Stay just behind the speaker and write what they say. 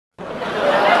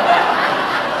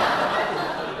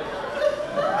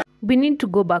we need to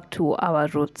go back to our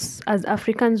roots. As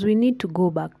Africans, we need to go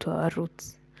back to our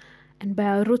roots. And by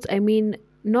our roots, I mean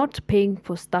not paying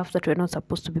for stuff that we're not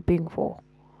supposed to be paying for.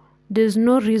 There's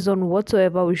no reason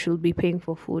whatsoever we should be paying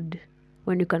for food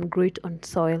when you can grow it on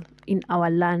soil in our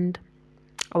land,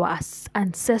 our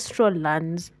ancestral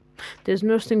lands. There's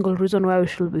no single reason why we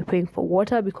should be paying for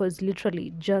water, because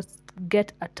literally just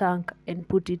get a tank and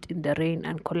put it in the rain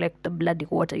and collect the bloody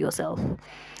water yourself.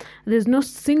 There's no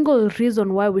single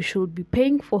reason why we should be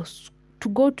paying to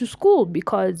go to school,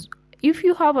 because if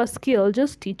you have a skill,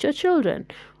 just teach your children.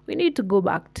 We need to go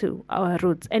back to our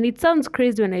roots. And it sounds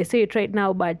crazy when I say it right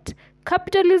now, but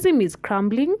capitalism is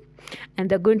crumbling and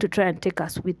they're going to try and take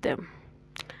us with them.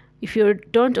 If you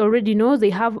don't already know,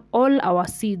 they have all our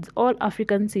seeds, all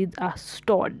African seeds are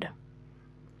stored,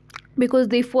 because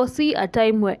they foresee a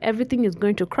time where everything is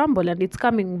going to crumble, and it's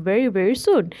coming very, very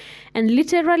soon. And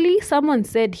literally, someone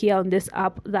said here on this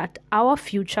app that our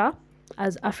future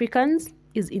as Africans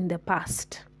is in the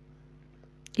past,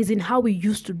 is in how we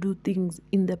used to do things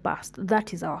in the past.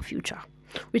 That is our future,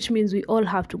 which means we all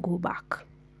have to go back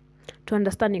to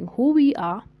understanding who we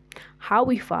are, how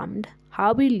we farmed,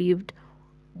 how we lived,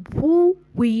 who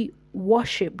we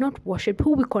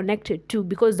who we connected to,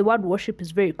 because the word worship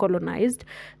is very colonized.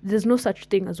 There's no such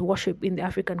thing as worship in the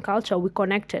African culture. We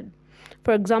connected.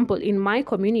 For example, in my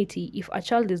community, if a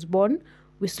child is born,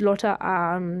 we slaughter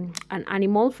an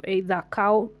animal, either a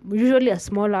cow, usually a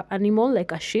smaller animal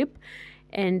like a sheep,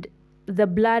 and the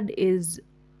blood is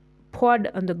poured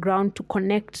on the ground to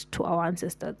connect to our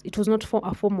ancestors. It was not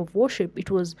a form of worship. It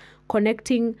was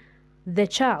connecting the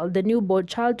child, the newborn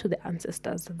child, to the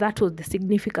ancestors. That was the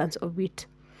significance of it.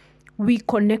 We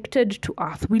connected to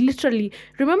earth. We literally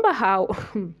remember how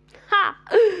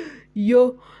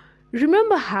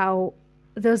remember how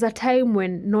there was a time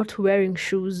when not wearing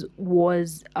shoes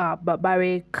was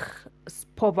barbaric,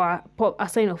 a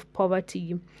sign of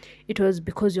poverty. It was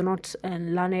because you're not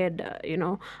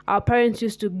learned. Our parents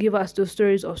used to give us those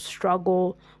stories of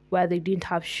struggle where they didn't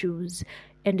have shoes.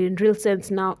 And in real sense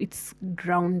now, it's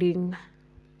grounding.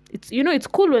 It's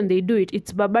cool when they do it.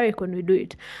 It's barbaric when we do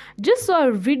it. Just saw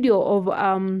a video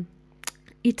of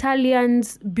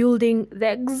Italians building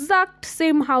the exact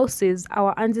same houses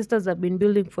our ancestors have been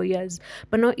building for years.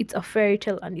 But now it's a fairy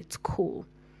tale and it's cool.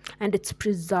 And it's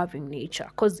preserving nature.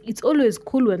 Because it's always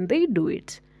cool when they do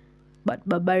it, but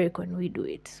barbaric when we do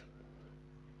it.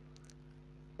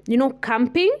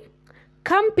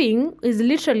 Camping is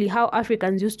literally how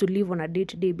Africans used to live on a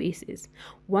day-to-day basis.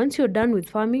 Once you're done with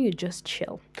farming, you just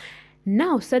chill.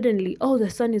 Now, suddenly, the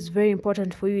sun is very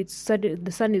important for you.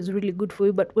 The sun is really good for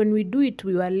you. But when we do it,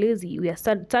 we were lazy. We are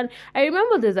sun. I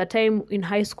remember there's a time in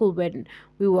high school when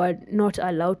we were not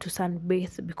allowed to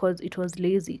sunbathe because it was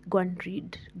lazy. Go and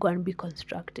read. Go and be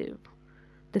constructive.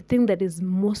 The thing that is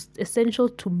most essential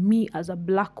to me as a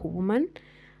Black woman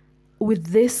with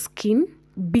this skin,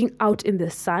 being out in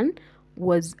the sun,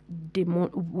 was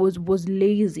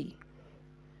lazy.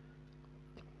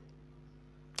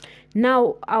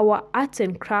 Now our arts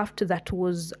and craft that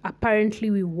was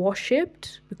apparently we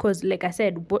worshipped, because like I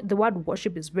said, the word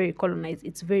worship is very colonized.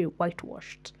 It's very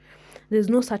whitewashed. There's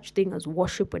no such thing as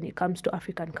worship when it comes to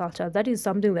African culture. That is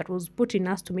something that was put in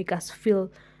us to make us feel,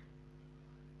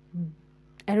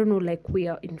 I don't know, like we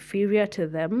are inferior to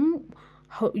them.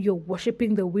 How you're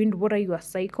worshipping the wind? What are you, a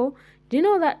psycho? Do you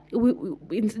know that we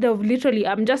instead of literally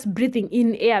I'm just breathing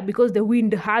in air because the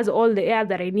wind has all the air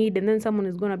that I need, and then someone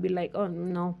is gonna be like, oh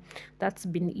no,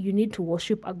 you need to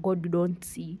worship a god you don't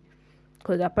see,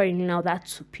 because apparently now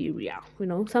that's superior.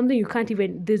 Something you can't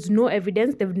even, there's no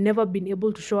evidence, they've never been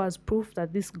able to show us proof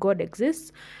that this god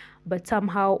exists, but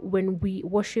somehow when we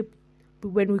worship,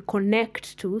 when we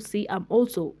connect to, see, I'm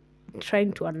also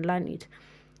trying to unlearn it.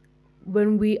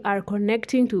 When we are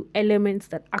connecting to elements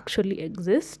that actually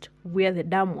exist, we are the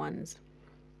dumb ones.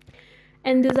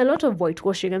 And there's a lot of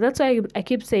whitewashing, and that's why I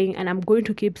keep saying, and I'm going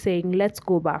to keep saying, let's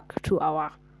go back to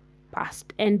our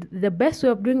past. And the best way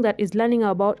of doing that is learning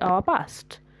about our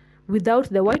past without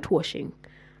the whitewashing,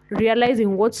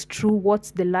 realizing what's true, what's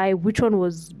the lie, which one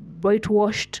was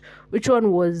whitewashed, which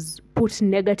one was put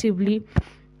negatively.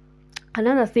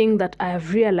 Another thing that I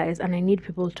have realized, and I need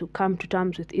people to come to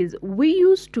terms with, is we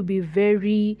used to be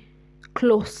very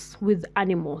close with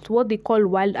animals, what they call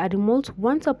wild animals.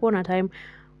 Once upon a time,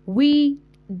 we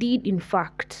did in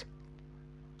fact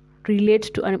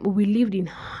relate to animals. We lived in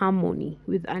harmony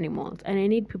with animals, and I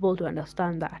need people to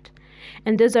understand that.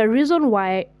 And there's a reason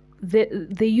why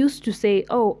they used to say,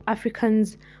 oh,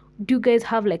 Africans, do you guys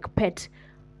have like pet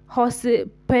horses,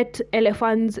 pet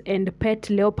elephants, and pet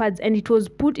leopards, and it was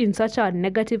put in such a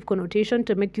negative connotation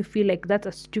to make you feel like that's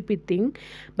a stupid thing.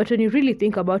 But when you really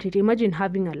think about it, imagine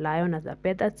having a lion as a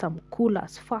pet. That's some cool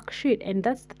as fuck shit. And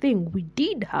that's the thing, we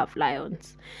did have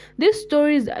lions. These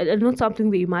stories are not something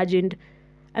we imagined.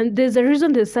 And there's a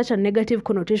reason there's such a negative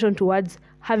connotation towards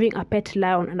having a pet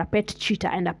lion and a pet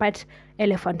cheetah and a pet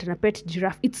elephant and a pet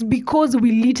giraffe. It's because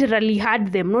we literally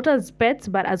had them, not as pets,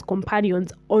 but as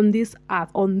companions on this earth,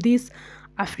 on this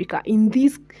Africa. In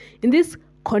this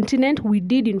continent, we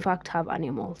did in fact have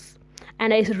animals.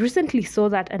 And I recently saw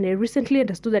that, and I recently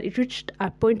understood that it reached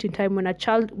a point in time when a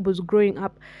child was growing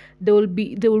up, they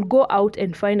will go out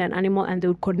and find an animal and they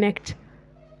will connect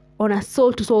on a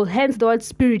soul to soul, hence the word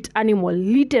spirit animal.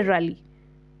 Literally,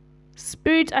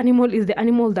 spirit animal is the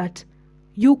animal that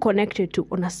you connected to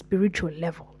on a spiritual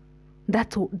level.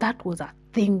 That was a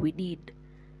thing we did.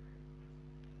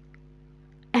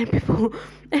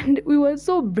 And we were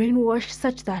so brainwashed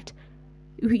such that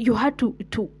you had to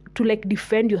like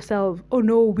defend yourself. Oh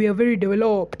no, we are very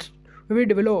developed. We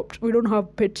don't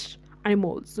have pet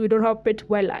animals, we don't have pet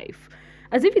wildlife,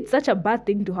 as if it's such a bad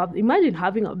thing to have. Imagine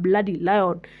having a bloody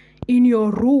lion in your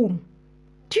room,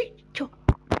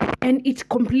 and it's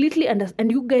completely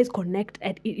and you guys connect,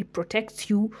 and it protects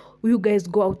you. You guys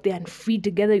go out there and feed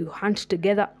together, you hunt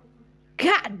together.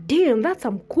 God damn, that's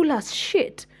some cool ass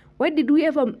shit. Why did we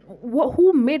ever,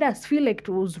 who made us feel like it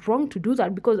was wrong to do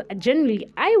that? Because generally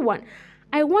I want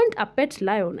a pet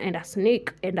lion and a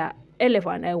snake and an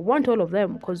elephant. I want all of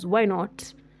them, because why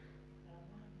not?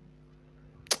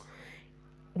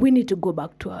 We need to go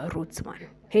back to our roots, man.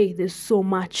 Hey, there's so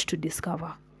much to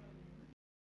discover.